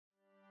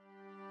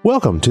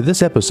Welcome to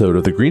this episode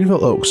of the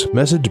Greenville Oaks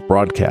Message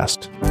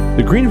Broadcast.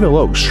 The Greenville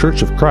Oaks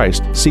Church of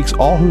Christ seeks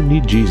all who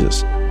need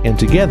Jesus, and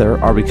together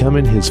are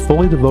becoming His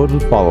fully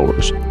devoted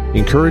followers,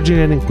 encouraging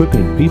and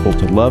equipping people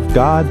to love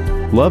God,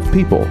 love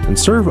people, and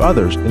serve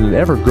others in an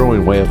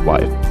ever-growing way of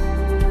life.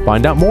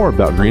 Find out more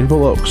about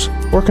Greenville Oaks,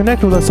 or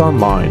connect with us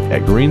online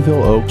at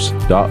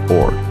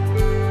greenvilleoaks.org.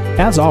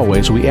 As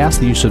always, we ask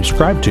that you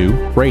subscribe to,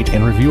 rate,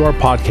 and review our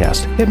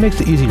podcast. It makes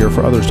it easier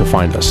for others to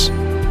find us.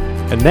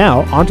 And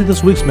now, on to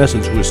this week's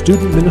message with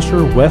student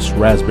minister Wes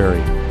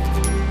Raspberry.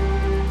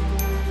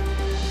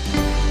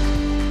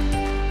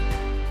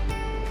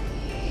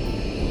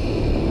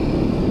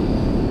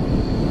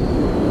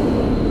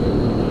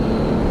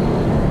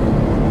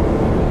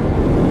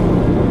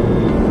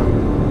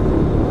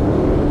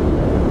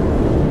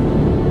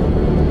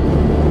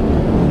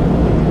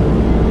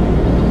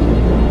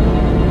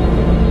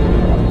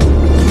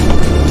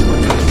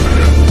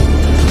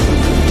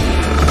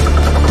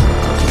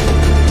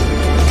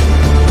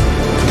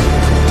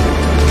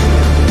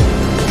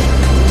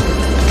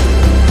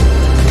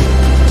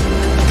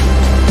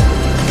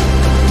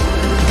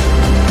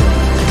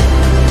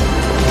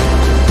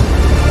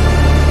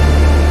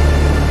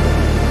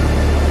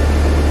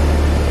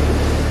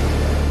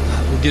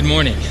 Good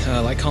morning.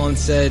 Like Colin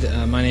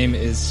said, my name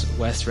is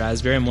Wes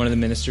Raspberry. I'm one of the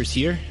ministers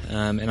here,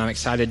 and I'm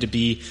excited to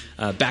be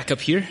back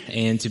up here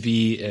and to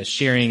be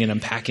sharing and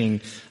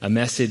unpacking a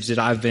message that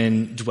I've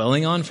been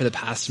dwelling on for the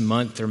past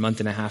month or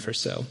month and a half or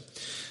so.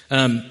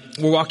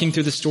 We're walking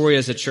through the story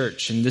as a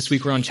church, and this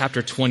week we're on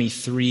chapter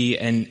 23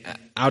 and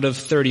out of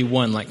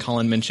 31, like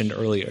Colin mentioned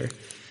earlier.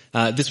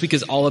 This week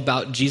is all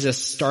about Jesus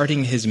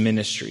starting his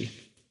ministry.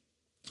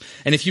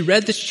 And if you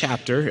read this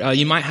chapter,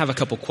 you might have a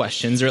couple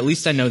questions, or at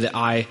least I know that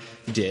I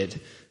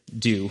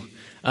do.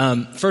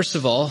 First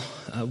of all,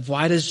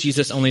 why does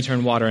Jesus only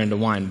turn water into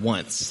wine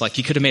once? Like,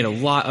 he could have made a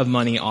lot of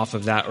money off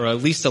of that, or at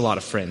least a lot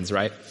of friends,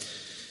 right?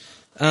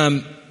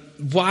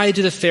 Why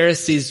do the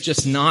Pharisees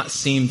just not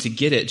seem to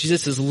get it?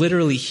 Jesus is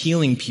literally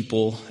healing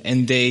people,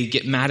 and they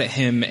get mad at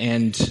him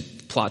and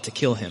plot to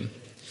kill him.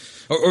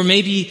 Or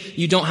maybe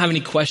you don't have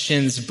any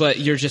questions, but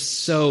you're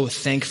just so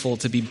thankful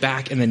to be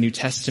back in the New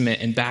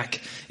Testament and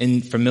back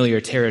in familiar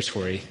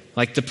territory.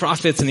 Like, the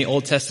prophets in the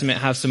Old Testament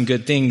have some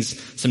good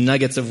things, some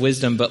nuggets of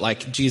wisdom, but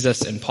like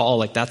Jesus and Paul,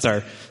 like that's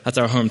our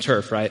home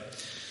turf, right?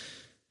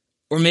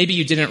 Or maybe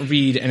you didn't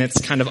read and it's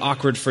kind of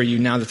awkward for you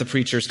now that the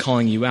preacher's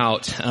calling you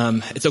out.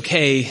 It's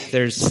okay.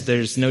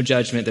 There's no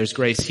judgment. There's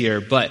grace here.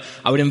 But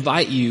I would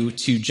invite you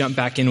to jump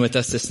back in with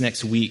us this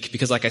next week,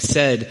 because like I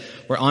said,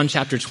 we're on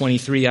chapter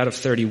 23 out of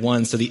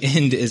 31. So the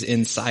end is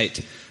in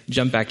sight.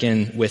 Jump back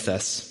in with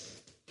us.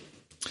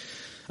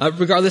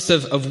 Regardless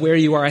of where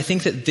you are, I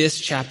think that this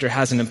chapter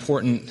has an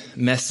important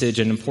message,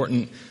 an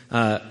important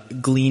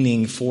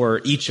gleaning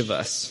for each of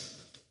us.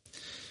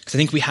 Because I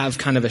think we have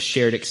kind of a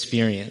shared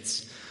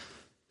experience.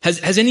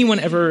 Has anyone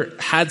ever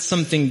had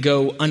something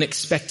go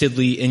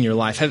unexpectedly in your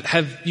life?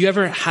 Have you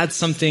ever had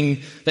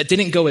something that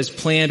didn't go as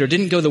planned or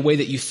didn't go the way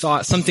that you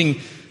thought?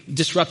 Something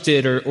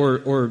disrupted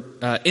or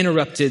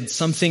interrupted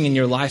something in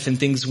your life and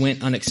things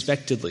went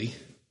unexpectedly?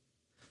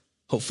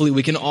 Hopefully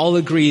we can all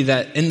agree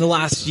that in the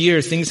last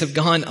year, things have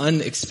gone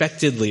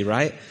unexpectedly,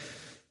 right?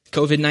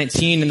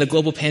 COVID-19 and the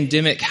global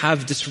pandemic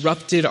have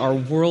disrupted our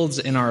worlds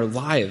and our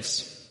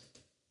lives.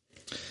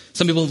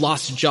 Some people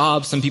lost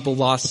jobs. Some people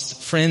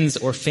lost friends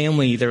or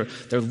family, their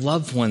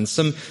loved ones.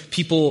 Some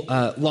people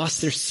lost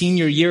their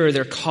senior year or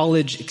their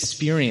college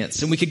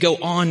experience. And we could go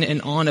on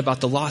and on about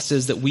the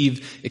losses that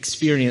we've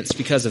experienced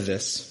because of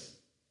this.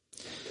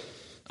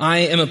 I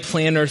am a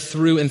planner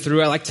through and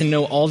through. I like to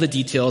know all the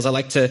details. I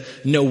like to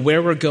know where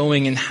we're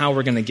going and how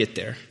we're going to get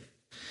there.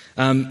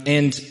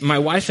 And my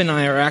wife and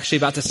I are actually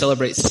about to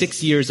celebrate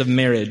 6 years of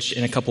marriage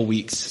in a couple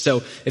weeks. So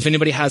if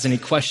anybody has any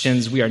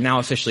questions, we are now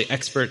officially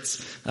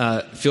experts.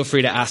 Feel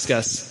free to ask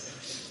us.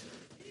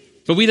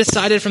 But we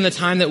decided from the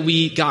time that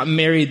we got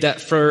married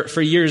that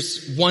for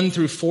years 1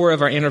 through 4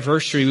 of our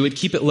anniversary, we would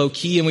keep it low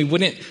key and we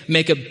wouldn't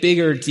make a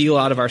bigger deal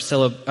out of our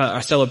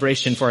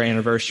celebration for our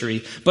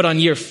anniversary. But on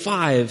year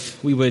 5,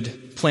 we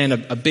would plan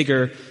a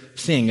bigger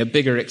thing, a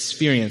bigger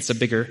experience, a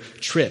bigger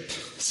trip.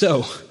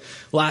 So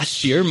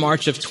last year,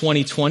 March of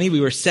 2020,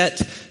 we were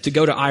set to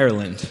go to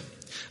Ireland.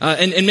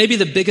 And maybe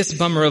the biggest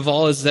bummer of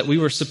all is that we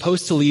were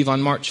supposed to leave on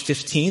March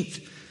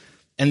 15th,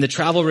 and the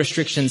travel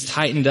restrictions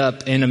tightened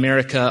up in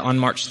America on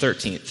March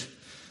 13th.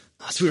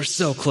 So we were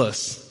so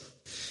close.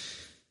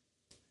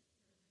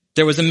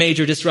 There was a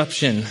major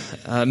disruption,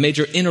 a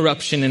major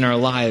interruption in our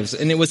lives,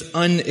 and it was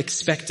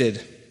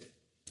unexpected.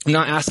 I'm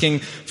not asking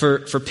for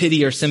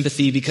pity or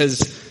sympathy,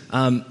 because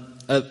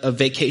a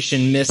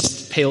vacation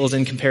missed pales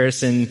in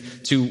comparison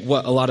to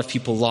what a lot of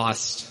people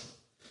lost.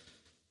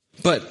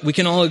 But we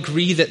can all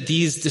agree that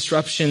these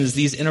disruptions,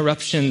 these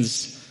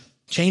interruptions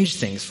changed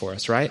things for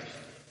us, right?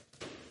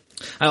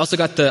 I also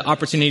got the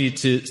opportunity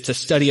to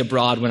study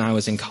abroad when I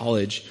was in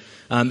college.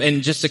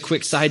 And just a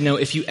quick side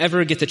note, if you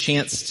ever get the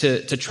chance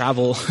to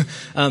travel,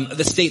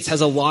 the States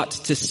has a lot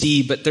to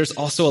see, but there's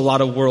also a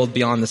lot of world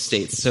beyond the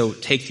States, so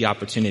take the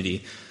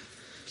opportunity.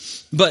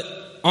 But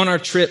on our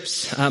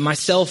trips,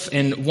 myself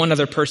and one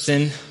other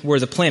person were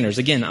the planners.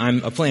 Again,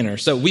 I'm a planner.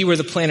 So we were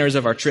the planners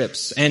of our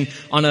trips. And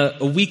on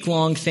a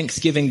week-long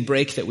Thanksgiving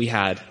break that we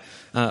had,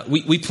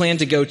 we planned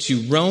to go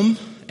to Rome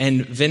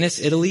and Venice,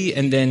 Italy,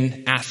 and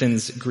then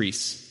Athens,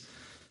 Greece.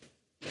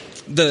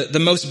 The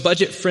most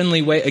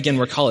budget-friendly way, again,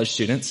 we're college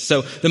students,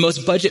 so the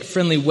most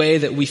budget-friendly way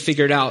that we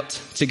figured out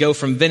to go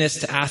from Venice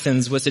to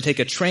Athens was to take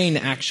a train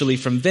actually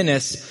from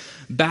Venice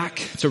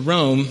back to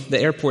Rome, the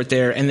airport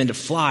there, and then to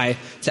fly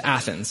to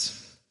Athens.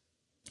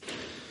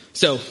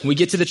 So we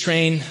get to the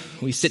train,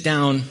 we sit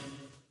down,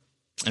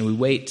 and we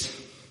wait,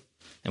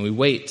 and we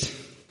wait,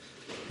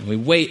 and we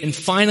wait, and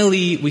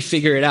finally we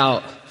figure it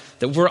out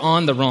that we're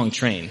on the wrong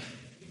train.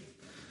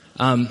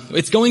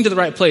 It's going to the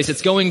right place.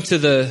 It's going to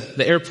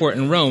the airport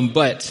in Rome,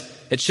 but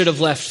it should have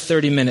left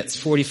 30 minutes,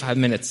 45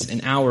 minutes,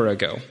 an hour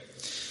ago.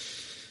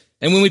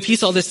 And when we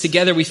piece all this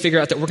together, we figure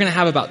out that we're going to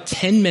have about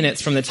 10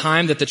 minutes from the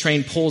time that the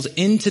train pulls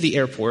into the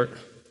airport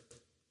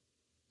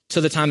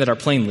to the time that our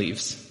plane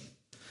leaves.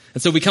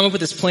 And so we come up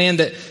with this plan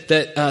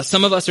that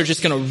some of us are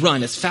just going to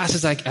run as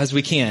fast as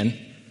we can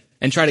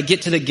and try to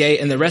get to the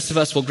gate, and the rest of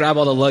us will grab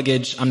all the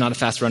luggage. I'm not a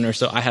fast runner,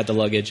 so I had the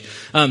luggage.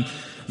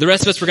 The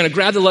rest of us were going to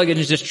grab the luggage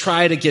and just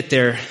try to get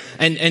there.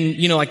 And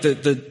you know, like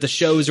the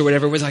shows or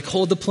whatever was like,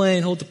 hold the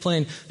plane.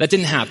 That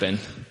didn't happen.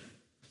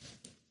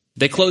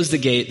 They closed the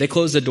gate. They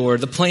closed the door.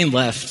 The plane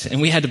left,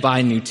 and we had to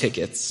buy new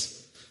tickets.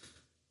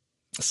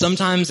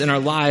 Sometimes in our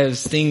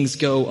lives, things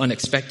go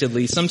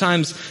unexpectedly.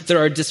 Sometimes there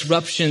are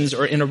disruptions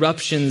or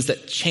interruptions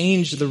that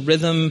change the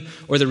rhythm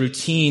or the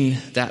routine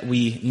that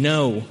we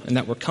know and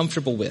that we're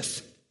comfortable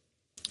with.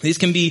 These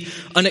can be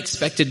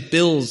unexpected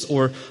bills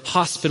or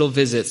hospital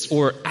visits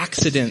or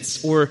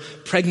accidents or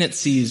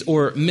pregnancies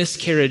or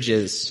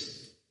miscarriages.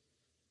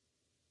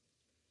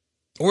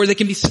 Or they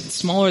can be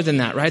smaller than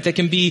that, right? They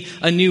can be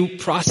a new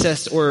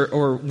process or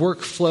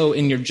workflow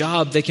in your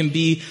job. They can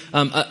be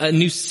a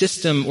new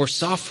system or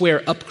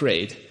software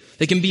upgrade.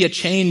 They can be a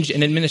change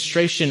in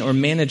administration or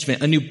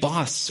management, a new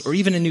boss, or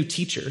even a new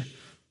teacher.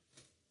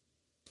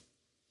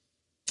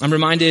 I'm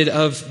reminded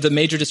of the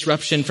major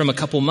disruption from a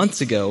couple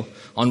months ago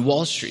on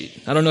Wall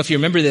Street. I don't know if you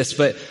remember this,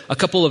 but a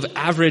couple of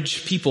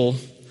average people,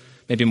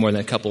 maybe more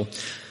than a couple,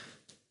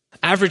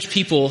 average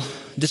people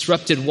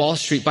disrupted Wall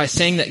Street by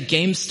saying that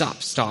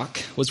GameStop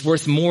stock was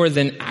worth more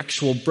than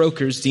actual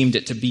brokers deemed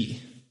it to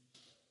be.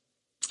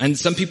 And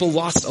some people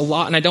lost a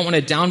lot, and I don't want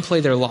to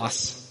downplay their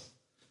loss.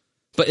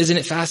 But isn't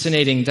it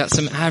fascinating that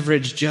some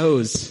average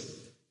Joes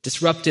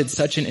disrupted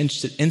such an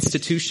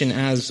institution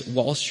as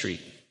Wall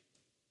Street?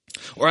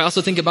 Or I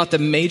also think about the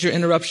major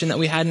interruption that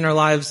we had in our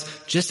lives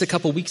just a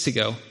couple weeks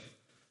ago.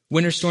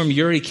 Winter Storm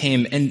Uri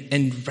came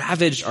and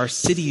ravaged our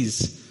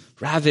cities,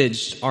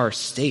 ravaged our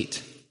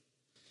state.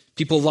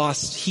 People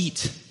lost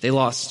heat, they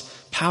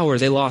lost power,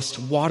 they lost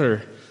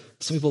water.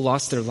 Some people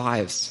lost their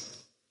lives.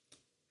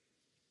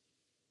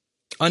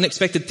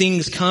 Unexpected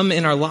things come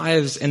in our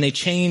lives and they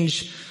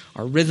change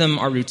our rhythm,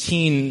 our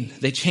routine.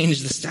 They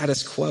change the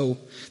status quo.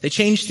 They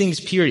change things,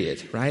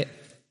 period, right?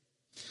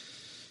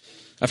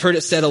 I've heard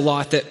it said a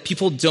lot that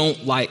people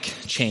don't like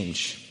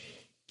change.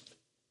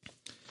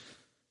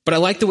 But I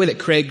like the way that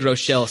Craig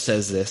Rochelle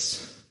says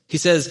this. He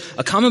says,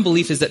 a common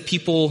belief is that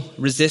people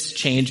resist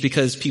change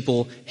because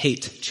people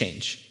hate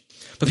change.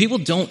 But people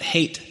don't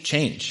hate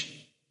change.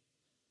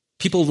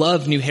 People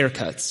love new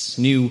haircuts,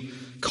 new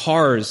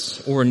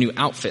cars, or new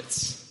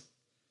outfits.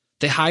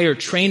 They hire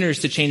trainers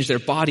to change their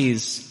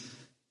bodies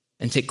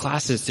and take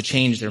classes to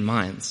change their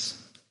minds.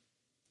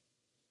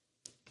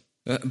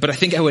 But I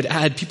think I would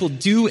add, people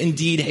do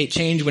indeed hate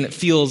change when it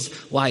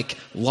feels like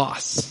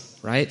loss,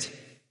 right?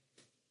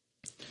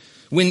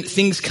 When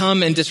things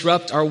come and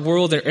disrupt our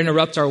world or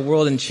interrupt our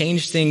world and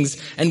change things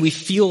and we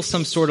feel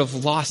some sort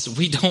of loss,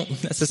 we don't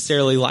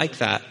necessarily like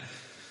that.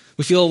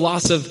 We feel a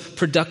loss of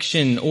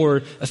production or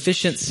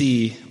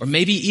efficiency or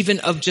maybe even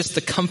of just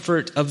the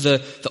comfort of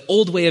the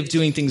old way of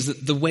doing things,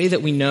 the way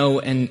that we know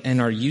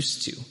and are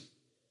used to.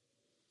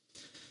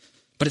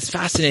 But it's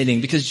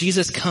fascinating because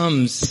Jesus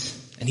comes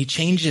and he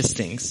changes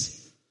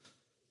things.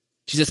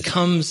 Jesus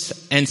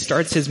comes and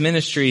starts his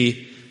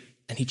ministry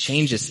and he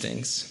changes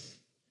things.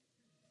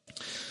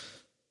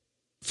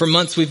 For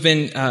months we've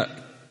been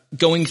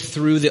going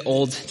through the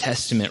Old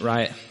Testament,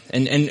 right?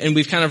 And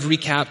we've kind of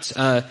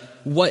recapped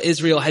what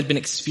Israel had been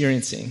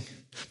experiencing.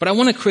 But I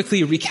want to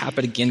quickly recap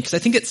it again because I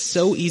think it's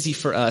so easy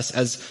for us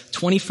as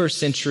 21st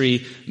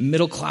century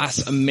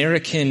middle-class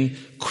American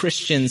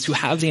Christians who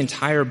have the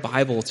entire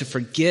Bible to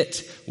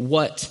forget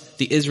what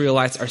the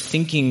Israelites are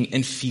thinking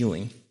and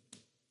feeling.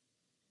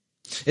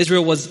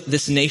 Israel was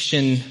this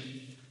nation,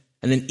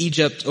 and then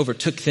Egypt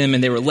overtook them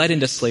and they were led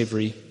into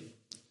slavery.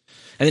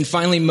 And then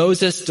finally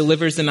Moses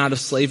delivers them out of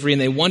slavery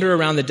and they wander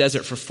around the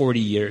desert for 40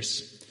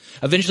 years.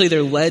 Eventually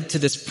they're led to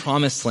this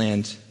promised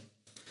land.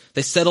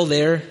 They settle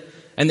there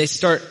and they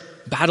start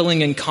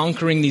battling and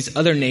conquering these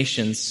other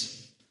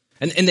nations.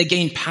 And they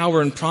gain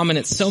power and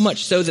prominence, so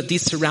much so that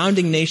these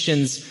surrounding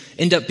nations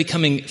end up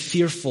becoming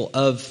fearful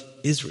of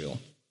Israel.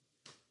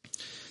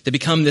 They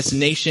become this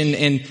nation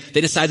and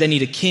they decide they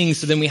need a king.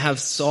 So then we have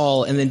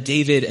Saul and then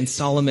David and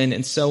Solomon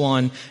and so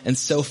on and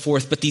so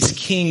forth. But these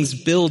kings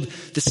build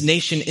this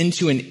nation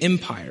into an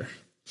empire.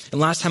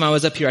 And last time I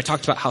was up here, I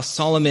talked about how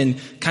Solomon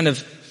kind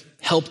of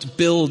helped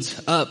build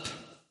up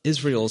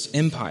Israel's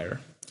empire.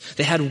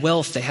 They had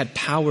wealth, they had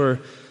power,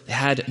 they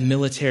had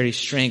military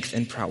strength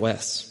and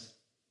prowess.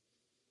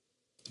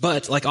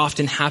 But like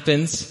often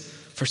happens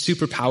for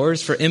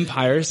superpowers, for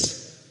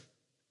empires,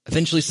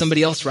 eventually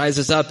somebody else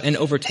rises up and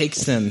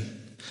overtakes them.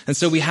 And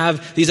so we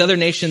have these other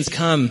nations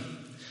come,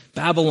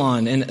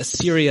 Babylon and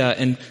Assyria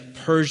and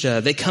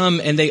Persia. They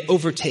come and they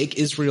overtake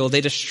Israel.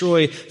 They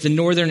destroy the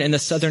northern and the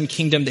southern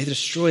kingdom. They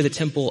destroy the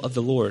temple of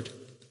the Lord.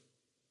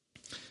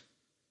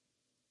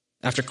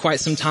 After quite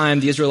some time,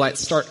 the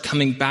Israelites start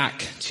coming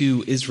back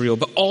to Israel.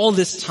 But all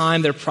this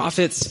time, their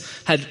prophets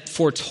had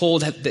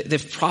foretold,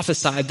 they've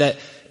prophesied that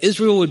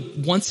Israel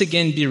would once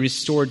again be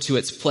restored to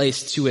its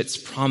place, to its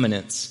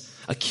prominence.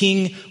 A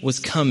king was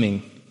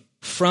coming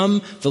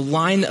from the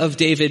line of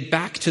David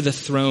back to the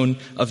throne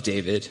of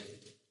David.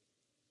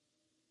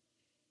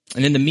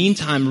 And in the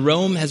meantime,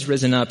 Rome has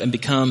risen up and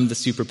become the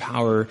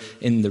superpower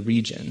in the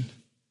region.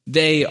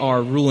 They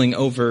are ruling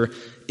over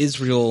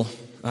Israel,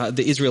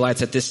 the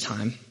Israelites at this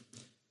time.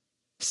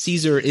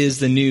 Caesar is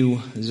the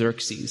new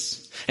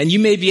Xerxes. And you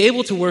may be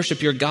able to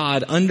worship your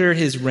God under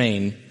his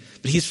reign,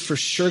 but he's for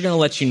sure going to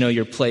let you know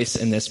your place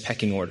in this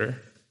pecking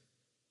order.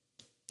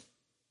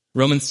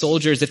 Roman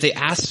soldiers, if they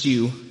asked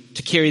you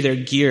to carry their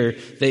gear,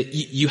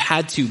 you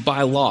had to,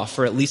 by law,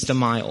 for at least a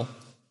mile.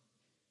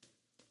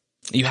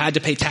 You had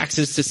to pay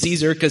taxes to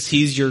Caesar because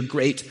he's your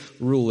great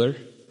ruler.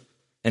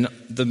 And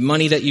the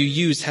money that you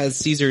use has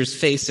Caesar's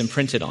face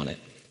imprinted on it.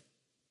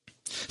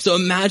 So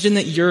imagine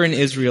that you're an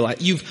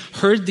Israelite. You've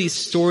heard these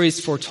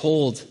stories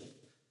foretold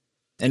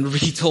and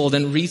retold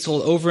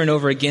over and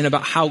over again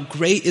about how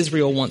great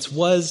Israel once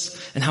was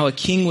and how a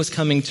king was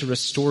coming to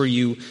restore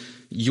you,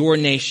 your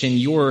nation,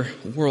 your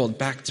world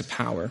back to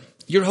power.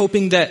 You're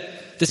hoping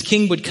that this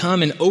king would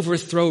come and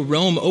overthrow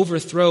Rome,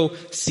 overthrow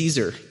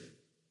Caesar.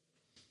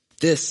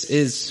 This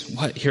is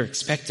what you're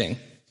expecting.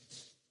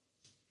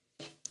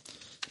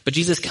 But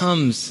Jesus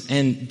comes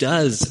and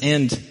does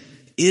and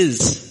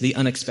is the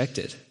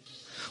unexpected.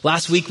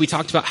 Last week we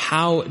talked about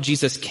how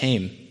Jesus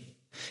came.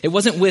 It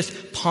wasn't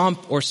with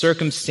pomp or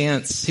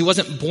circumstance. He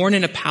wasn't born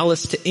in a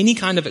palace to any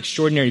kind of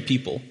extraordinary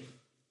people.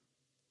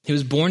 He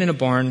was born in a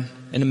barn,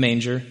 in a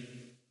manger,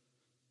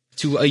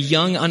 to a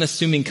young,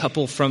 unassuming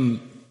couple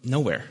from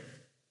nowhere.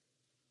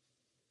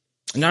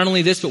 And not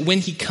only this, but when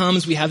he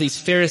comes, we have these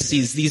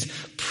Pharisees, these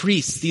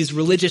priests, these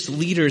religious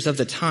leaders of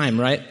the time,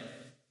 right?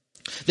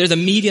 They're the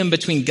medium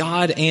between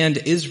God and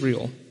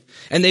Israel.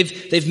 And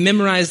they've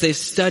memorized, they've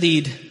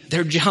studied.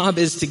 Their job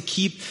is to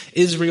keep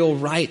Israel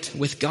right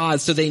with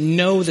God. So they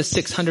know the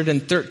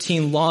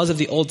 613 laws of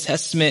the Old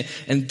Testament,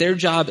 and their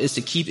job is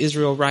to keep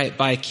Israel right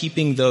by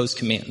keeping those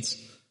commands.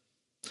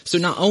 So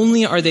not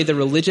only are they the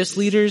religious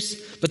leaders,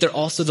 but they're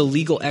also the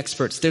legal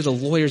experts. They're the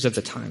lawyers of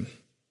the time.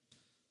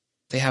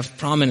 They have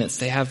prominence,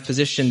 they have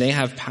position, they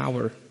have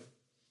power.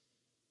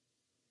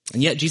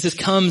 And yet Jesus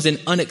comes and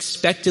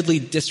unexpectedly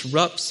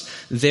disrupts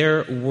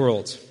their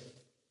world.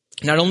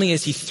 Not only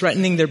is he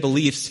threatening their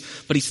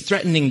beliefs, but he's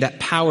threatening that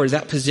power,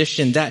 that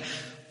position, that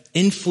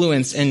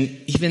influence, and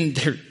even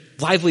their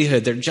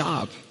livelihood, their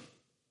job.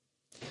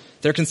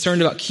 They're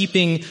concerned about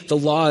keeping the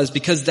laws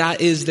because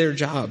that is their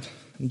job.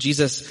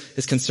 Jesus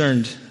is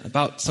concerned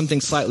about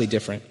something slightly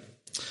different.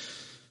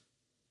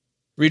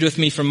 Read with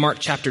me from Mark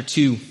chapter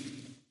 2.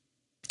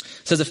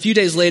 It says, a few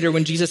days later,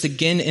 when Jesus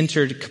again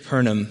entered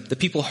Capernaum, the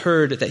people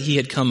heard that he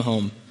had come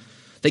home.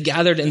 They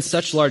gathered in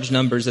such large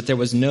numbers that there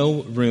was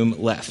no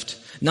room left,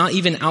 not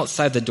even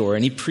outside the door,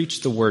 and he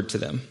preached the word to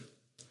them.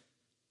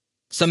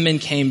 Some men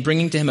came,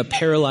 bringing to him a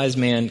paralyzed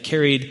man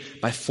carried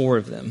by 4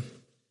 of them.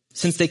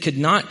 Since they could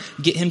not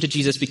get him to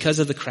Jesus because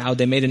of the crowd,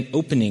 they made an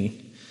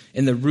opening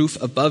in the roof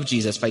above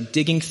Jesus by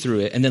digging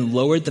through it and then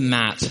lowered the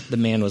mat the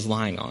man was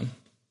lying on.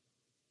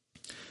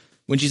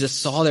 When Jesus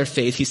saw their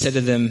faith, he said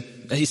to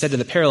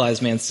the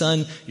paralyzed man,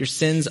 son, your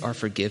sins are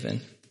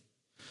forgiven.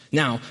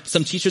 Now,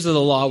 some teachers of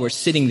the law were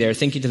sitting there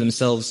thinking to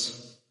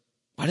themselves,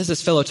 why does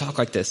this fellow talk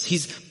like this?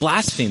 He's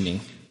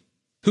blaspheming.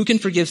 Who can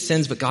forgive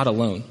sins but God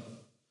alone?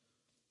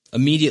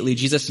 Immediately,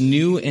 Jesus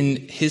knew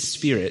in his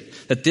spirit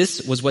that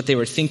this was what they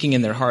were thinking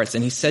in their hearts.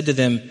 And he said to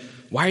them,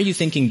 why are you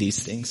thinking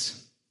these things?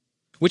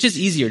 Which is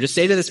easier, to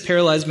say to this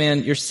paralyzed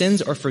man, your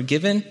sins are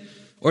forgiven,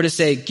 or to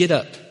say, get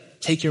up,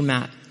 take your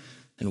mat,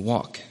 and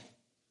walk?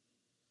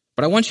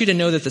 But I want you to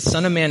know that the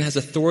Son of Man has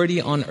authority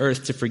on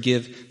earth to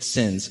forgive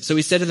sins. So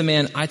he said to the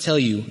man, I tell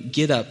you,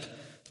 get up,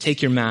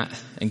 take your mat,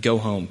 and go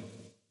home.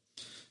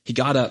 He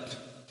got up,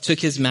 took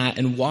his mat,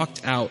 and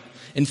walked out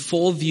in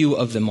full view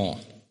of them all.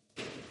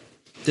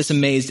 This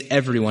amazed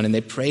everyone, and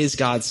they praised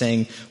God,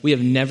 saying, we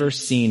have never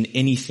seen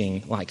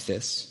anything like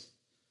this.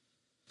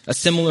 A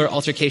similar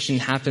altercation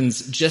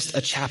happens just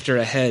a chapter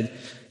ahead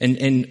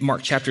in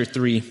Mark chapter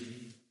 3.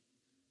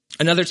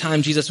 Another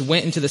time, Jesus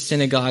went into the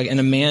synagogue, and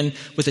a man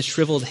with a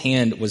shriveled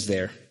hand was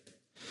there.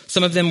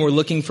 Some of them were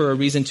looking for a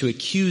reason to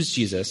accuse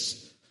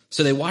Jesus,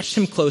 so they watched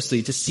him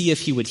closely to see if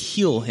he would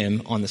heal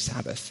him on the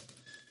Sabbath.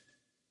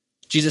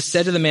 Jesus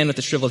said to the man with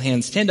the shriveled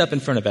hand, "Stand up in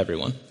front of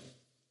everyone."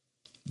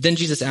 Then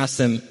Jesus asked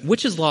them,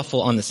 "Which is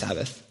lawful on the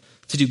Sabbath,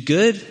 to do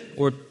good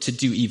or to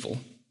do evil?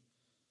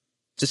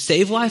 To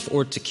save life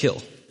or to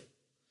kill?"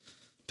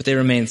 But they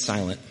remained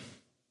silent.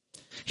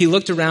 He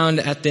looked around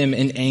at them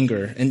in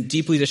anger and,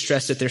 deeply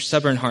distressed at their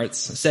stubborn hearts,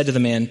 said to the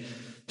man,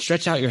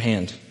 "Stretch out your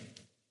hand."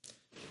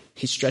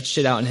 He stretched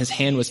it out, and his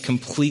hand was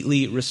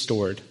completely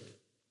restored.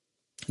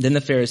 Then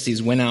the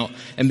Pharisees went out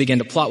and began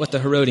to plot with the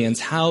Herodians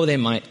how they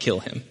might kill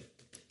him.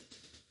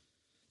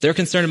 They're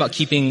concerned about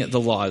keeping the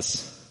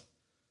laws.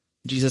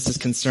 Jesus is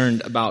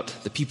concerned about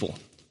the people.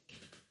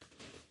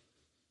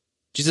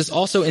 Jesus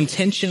also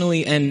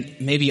intentionally and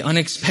maybe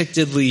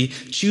unexpectedly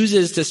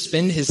chooses to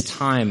spend his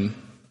time,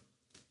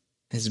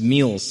 his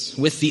meals,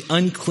 with the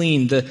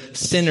unclean, the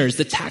sinners,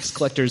 the tax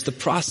collectors, the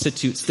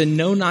prostitutes, the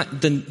no-lifes,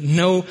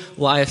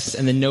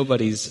 and the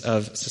nobodies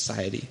of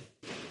society.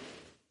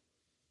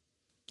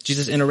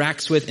 Jesus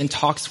interacts with and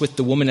talks with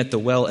the woman at the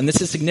well, and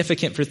this is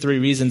significant for three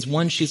reasons.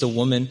 One, she's a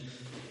woman.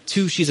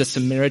 Two, she's a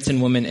Samaritan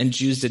woman, and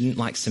Jews didn't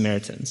like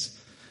Samaritans.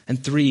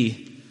 And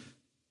three,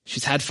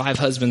 she's had 5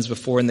 husbands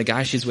before, and the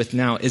guy she's with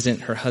now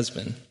isn't her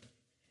husband.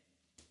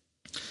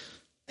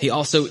 He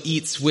also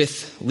eats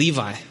with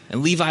Levi,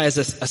 and Levi is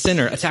a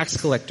sinner, a tax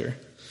collector.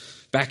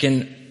 Back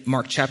in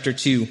Mark chapter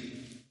 2,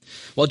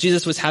 while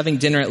Jesus was having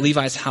dinner at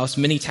Levi's house,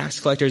 many tax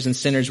collectors and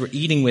sinners were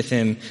eating with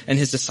him and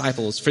his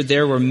disciples, for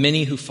there were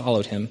many who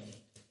followed him.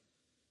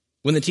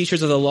 When the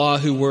teachers of the law,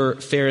 who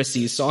were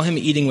Pharisees, saw him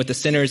eating with the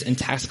sinners and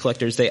tax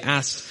collectors, they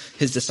asked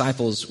his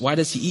disciples, "Why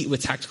does he eat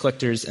with tax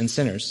collectors and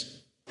sinners?"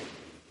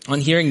 On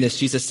hearing this,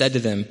 Jesus said to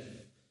them,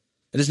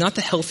 "It is not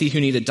the healthy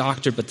who need a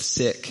doctor, but the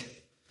sick.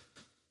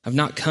 I've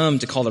not come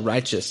to call the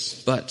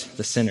righteous, but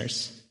the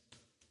sinners."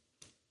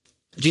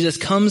 Jesus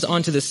comes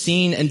onto the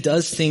scene and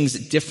does things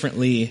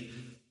differently,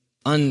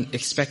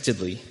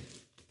 unexpectedly.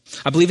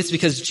 I believe it's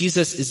because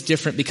Jesus is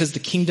different, because the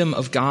kingdom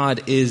of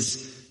God is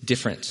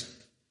different.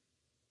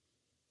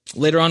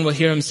 Later on, we'll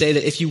hear him say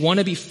that if you want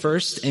to be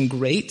first and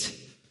great,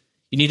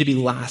 you need to be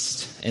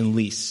last and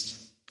least,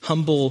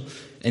 humble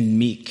and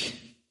meek.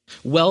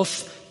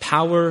 Wealth,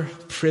 power,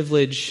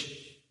 privilege,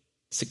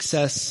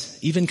 success,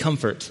 even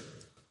comfort,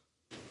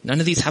 none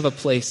of these have a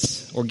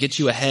place or get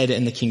you ahead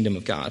in the kingdom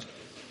of God.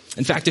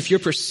 In fact, if you're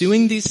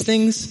pursuing these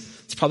things,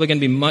 it's probably going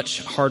to be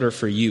much harder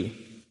for you.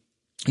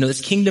 No,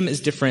 this kingdom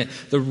is different.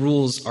 The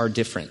rules are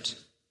different.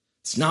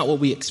 It's not what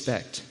we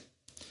expect.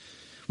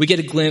 We get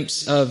a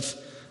glimpse of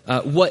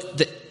what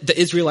the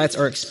Israelites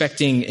are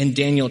expecting in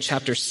Daniel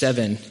chapter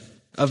 7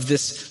 of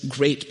this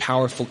great,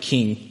 powerful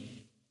king.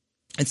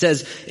 It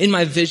says, "In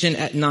my vision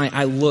at night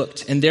I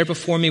looked, and there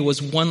before me was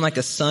one like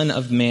a son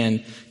of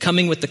man,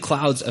 coming with the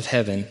clouds of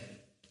heaven.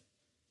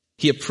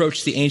 He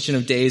approached the Ancient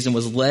of Days and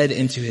was led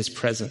into his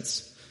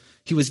presence.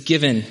 He was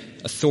given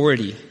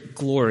authority,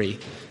 glory,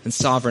 and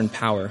sovereign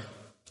power.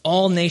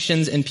 All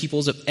nations and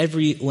peoples of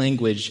every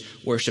language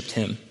worshipped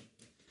him.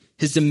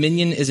 His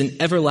dominion is an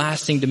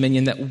everlasting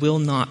dominion that will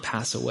not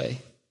pass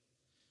away,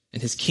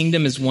 and his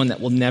kingdom is one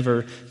that will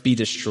never be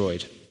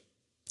destroyed."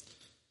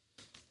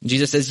 And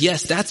Jesus says,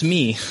 yes, that's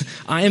me.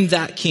 I am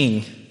that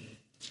king.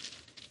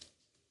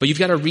 But you've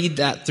got to read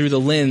that through the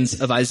lens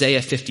of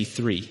Isaiah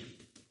 53.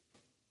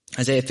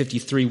 Isaiah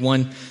 53,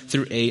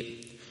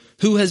 1-8.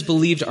 "Who has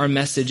believed our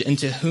message, and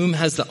to whom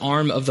has the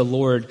arm of the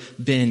Lord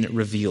been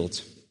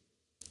revealed?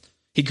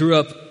 He grew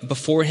up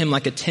before him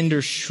like a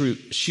tender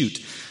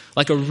shoot,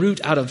 like a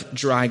root out of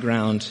dry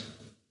ground.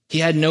 He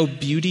had no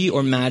beauty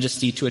or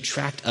majesty to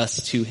attract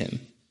us to him.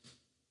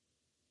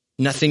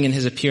 Nothing in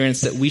his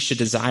appearance that we should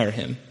desire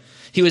him.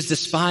 He was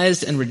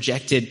despised and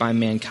rejected by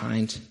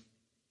mankind,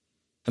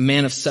 a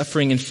man of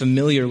suffering and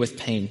familiar with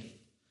pain.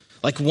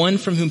 Like one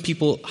from whom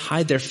people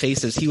hide their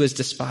faces, he was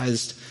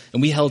despised,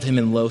 and we held him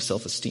in low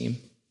self-esteem.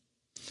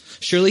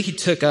 Surely he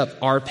took up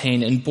our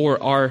pain and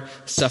bore our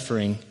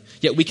suffering,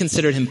 yet we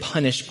considered him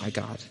punished by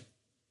God,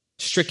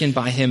 stricken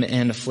by him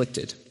and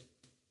afflicted.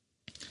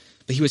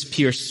 But he was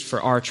pierced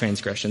for our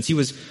transgressions. He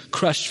was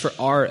crushed for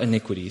our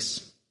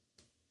iniquities.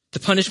 The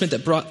punishment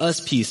that brought us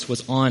peace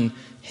was on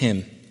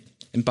him,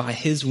 and by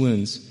his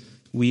wounds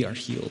we are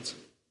healed.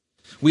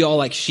 We all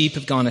like sheep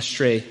have gone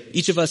astray.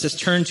 Each of us has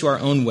turned to our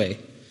own way,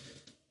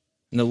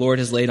 and the Lord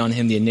has laid on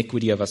him the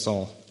iniquity of us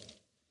all.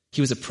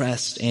 He was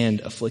oppressed and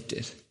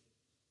afflicted,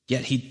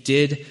 yet he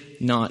did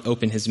not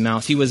open his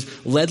mouth. He was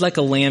led like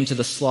a lamb to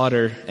the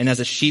slaughter, and as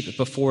a sheep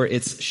before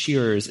its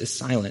shearers is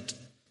silent,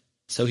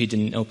 so he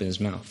didn't open his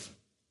mouth.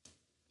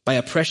 By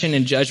oppression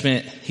and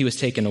judgment he was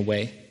taken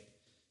away.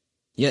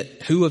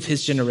 Yet who of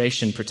his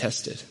generation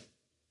protested?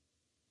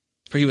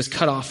 For he was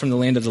cut off from the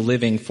land of the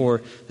living.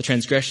 For the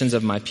transgressions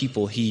of my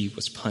people he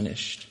was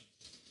punished."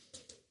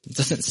 It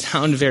doesn't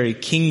sound very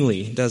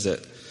kingly, does it?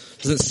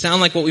 It doesn't sound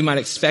like what we might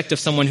expect of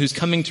someone who's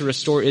coming to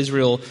restore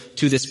Israel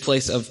to this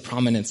place of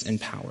prominence and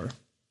power.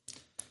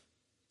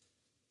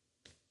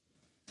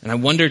 And I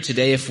wonder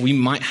today if we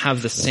might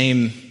have the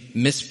same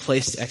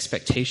misplaced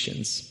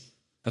expectations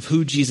of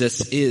who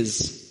Jesus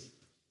is,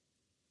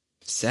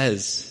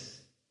 says,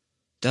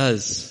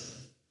 does,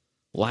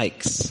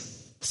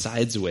 likes,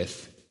 sides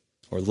with,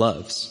 or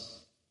loves.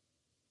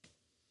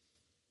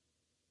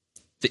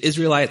 The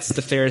Israelites,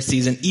 the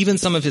Pharisees, and even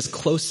some of his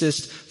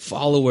closest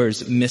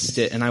followers missed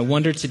it, and I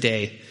wonder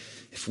today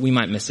if we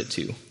might miss it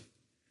too.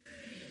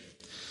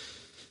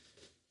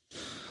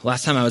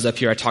 Last time I was up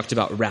here, I talked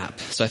about rap,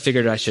 so I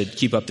figured I should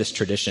keep up this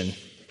tradition.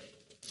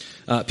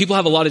 People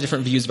have a lot of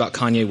different views about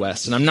Kanye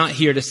West, and I'm not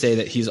here to say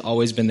that he's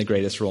always been the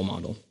greatest role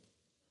model,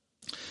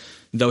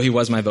 though he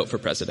was my vote for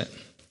president.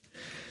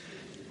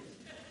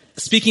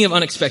 Speaking of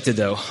unexpected,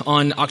 though,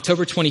 on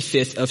October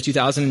 25th of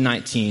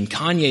 2019,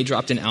 Kanye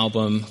dropped an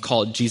album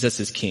called Jesus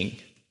is King.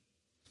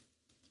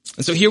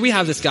 And so here we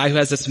have this guy who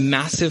has this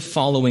massive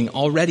following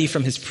already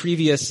from his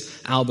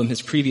previous album,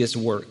 his previous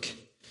work.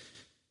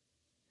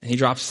 And he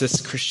drops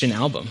this Christian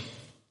album.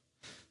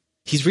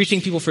 He's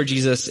reaching people for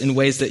Jesus in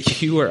ways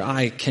that you or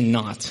I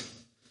cannot.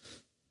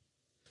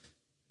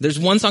 There's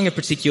one song in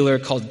particular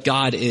called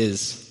God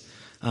Is,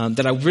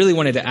 that I really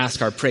wanted to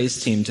ask our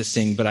praise team to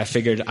sing, but I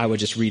figured I would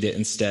just read it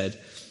instead.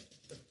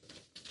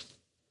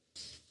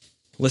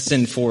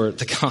 Listen for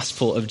the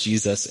gospel of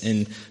Jesus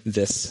in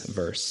this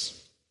verse.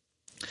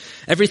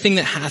 Everything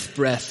that hath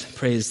breath,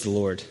 praise the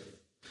Lord.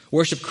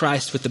 Worship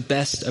Christ with the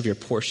best of your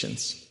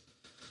portions.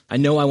 I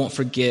know I won't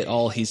forget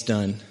all he's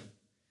done.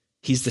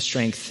 He's the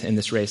strength in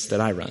this race that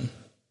I run.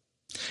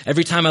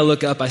 Every time I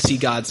look up, I see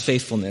God's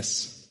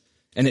faithfulness,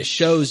 and it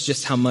shows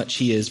just how much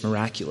he is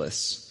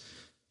miraculous.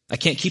 I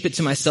can't keep it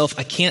to myself.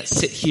 I can't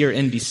sit here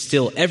and be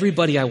still.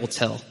 Everybody I will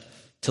tell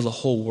till the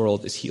whole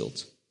world is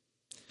healed.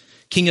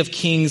 King of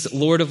kings,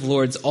 Lord of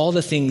lords, all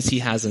the things he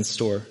has in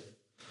store.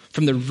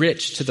 From the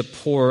rich to the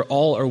poor,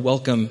 all are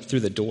welcome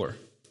through the door.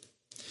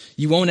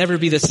 You won't ever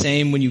be the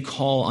same when you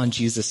call on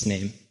Jesus'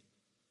 name.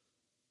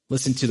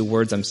 Listen to the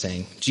words I'm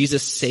saying.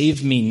 Jesus,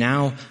 save me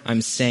now.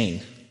 I'm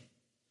sane.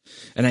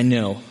 And I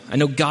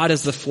know God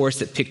is the force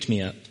that picked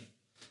me up.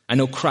 I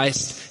know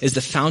Christ is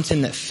the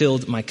fountain that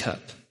filled my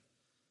cup.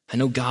 I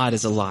know God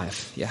is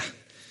alive. Yeah.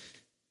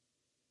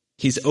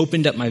 He's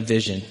opened up my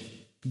vision,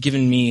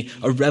 given me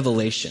a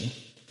revelation.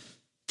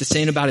 This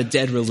ain't about a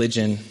dead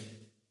religion.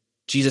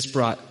 Jesus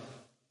brought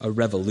a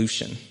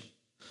revolution.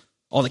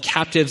 All the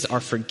captives are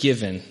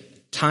forgiven.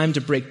 Time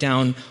to break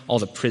down all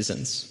the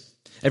prisons.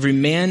 Every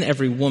man,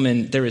 every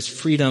woman, there is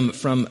freedom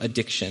from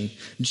addiction.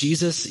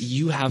 Jesus,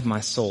 you have my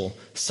soul.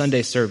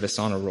 Sunday service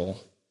on a roll.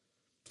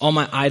 All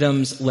my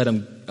idols, let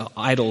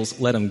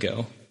them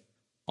go.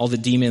 All the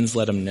demons,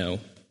 let them know.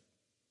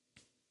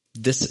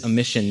 This a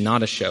mission,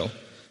 not a show.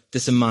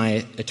 This is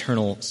my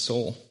eternal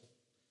soul.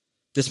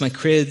 This my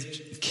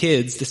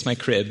kids, this my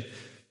crib.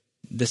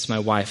 This my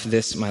wife,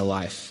 this my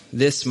life.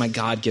 This my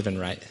God-given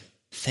right.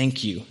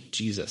 Thank you,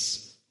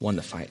 Jesus, won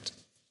the fight.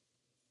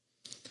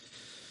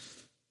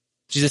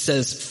 Jesus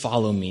says,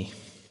 follow me.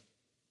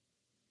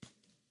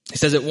 He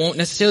says it won't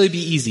necessarily be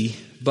easy,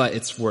 but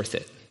it's worth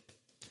it.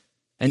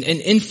 And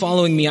in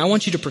following me, I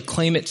want you to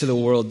proclaim it to the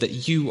world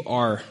that you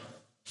are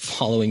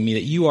following me,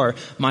 that you are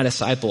my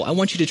disciple. I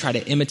want you to try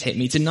to imitate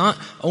me, to not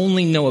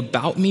only know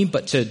about me,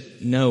 but to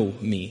know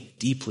me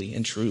deeply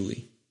and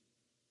truly.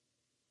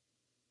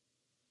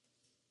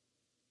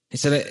 He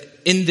said that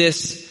in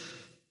this,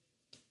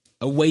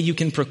 a way you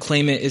can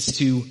proclaim it is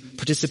to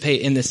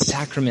participate in this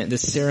sacrament,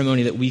 this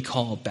ceremony that we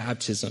call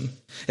baptism.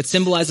 It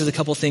symbolizes a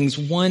couple things.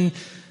 One,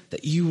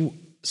 that you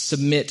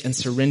submit and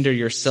surrender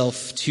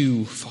yourself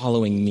to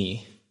following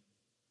me.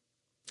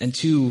 And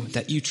two,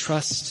 that you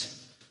trust,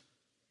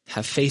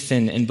 have faith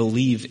in, and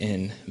believe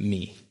in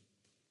me.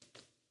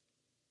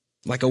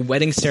 Like a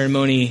wedding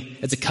ceremony,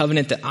 it's a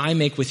covenant that I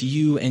make with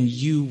you and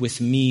you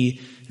with me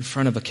in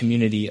front of a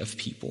community of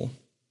people.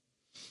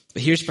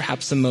 But here's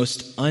perhaps the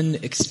most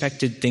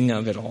unexpected thing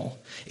of it all.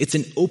 It's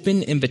an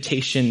open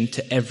invitation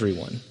to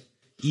everyone,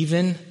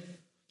 even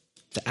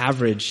the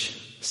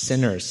average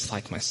sinners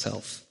like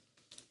myself.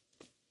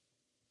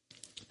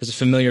 There's a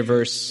familiar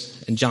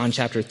verse in John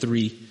chapter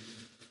 3.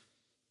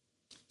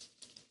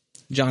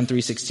 John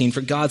 3:16, for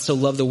God so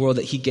loved the world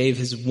that he gave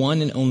his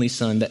one and only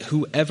son, that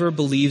whoever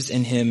believes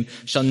in him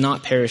shall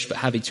not perish but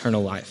have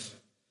eternal life.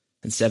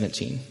 And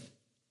 17,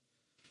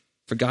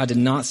 for God did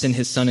not send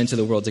his son into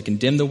the world to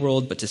condemn the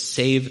world, but to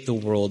save the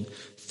world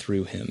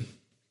through him.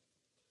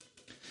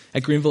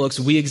 At Greenville Oaks,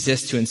 we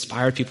exist to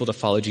inspire people to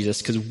follow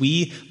Jesus because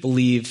we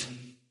believe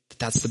that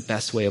that's the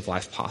best way of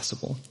life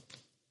possible.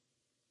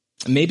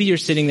 And maybe you're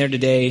sitting there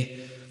today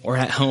or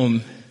at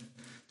home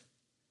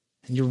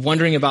and you're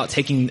wondering about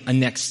taking a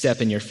next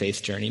step in your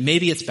faith journey.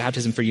 Maybe it's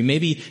baptism for you.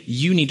 Maybe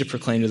you need to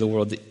proclaim to the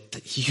world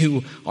that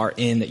you are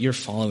that you're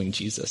following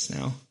Jesus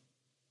now.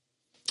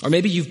 Or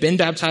maybe you've been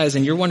baptized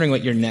and you're wondering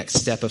what your next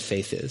step of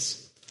faith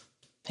is.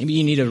 Maybe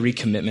you need a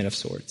recommitment of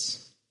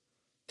sorts.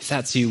 If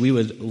that's you, we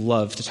would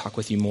love to talk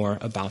with you more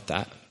about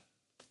that.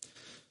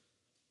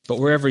 But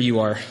wherever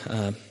you are,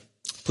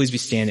 please be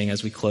standing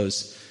as we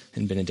close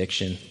in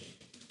benediction.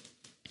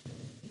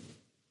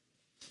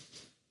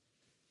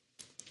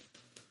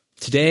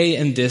 Today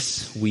and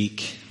this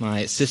week,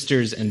 my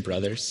sisters and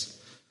brothers,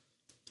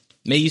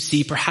 May you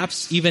see,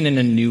 perhaps even in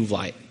a new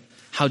light,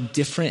 how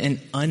different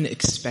and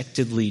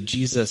unexpectedly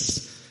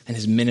Jesus and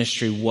his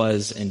ministry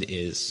was and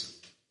is.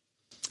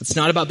 It's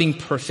not about being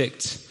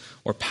perfect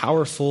or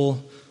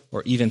powerful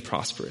or even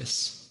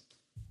prosperous.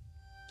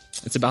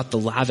 It's about the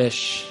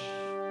lavish,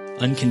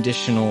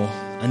 unconditional,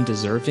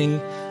 undeserving,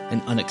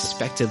 and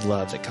unexpected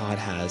love that God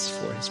has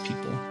for his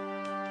people.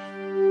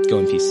 Go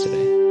in peace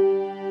today.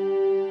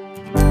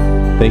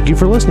 Thank you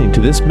for listening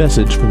to this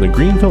message from the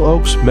Greenville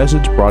Oaks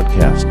Message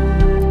Broadcast.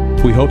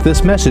 We hope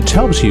this message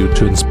helps you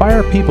to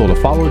inspire people to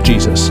follow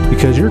Jesus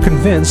because you're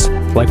convinced,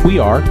 like we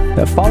are,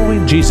 that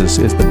following Jesus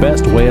is the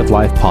best way of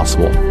life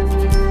possible.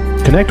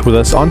 Connect with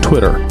us on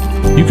Twitter.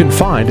 You can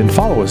find and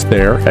follow us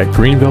there at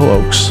Greenville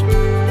Oaks.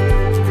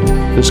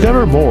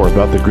 Discover more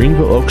about the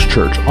Greenville Oaks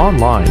Church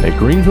online at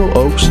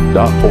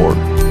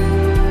greenvilleoaks.org.